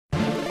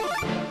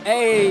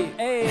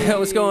Hey,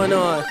 what's going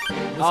on?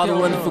 All the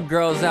wonderful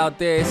girls out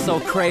there, it's so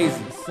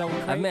crazy.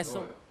 I met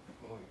some.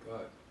 Oh my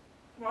god.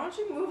 Why don't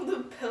you move the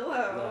pillow?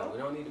 No, we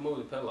don't need to move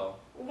the pillow.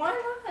 Why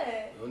not?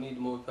 We don't need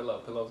to move the pillow.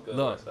 Pillow's good.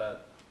 Look, outside.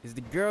 is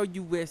the girl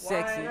you with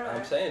sexy?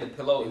 I'm saying the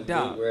pillow is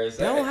Dog, good where it's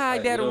at. don't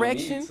hide that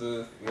erection.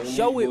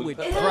 Show it with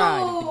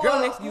pride. If the girl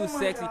next to you is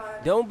sexy,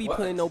 don't be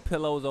putting no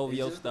pillows over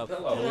your stuff.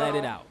 Let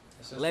it out.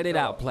 Let it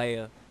out,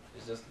 player.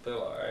 It's just a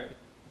pillow,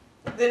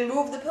 alright? Then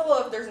move the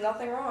pillow if there's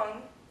nothing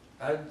wrong.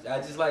 I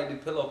just like the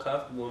pillow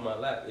comfortable in my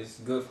lap. It's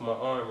good for my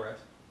arm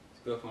rest.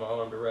 It's good for my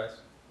arm to rest.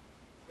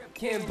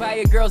 Can't buy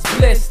a girl's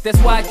bliss, that's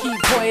why I keep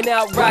pointing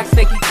out rocks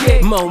they can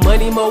kick. More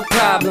money, more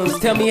problems,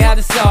 tell me how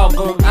to solve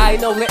them. I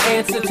know the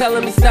answer,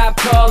 telling me stop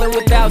calling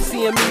without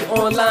seeing me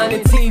online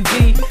and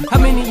TV. How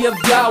many of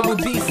y'all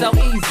would be so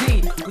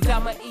easy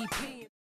without my EP?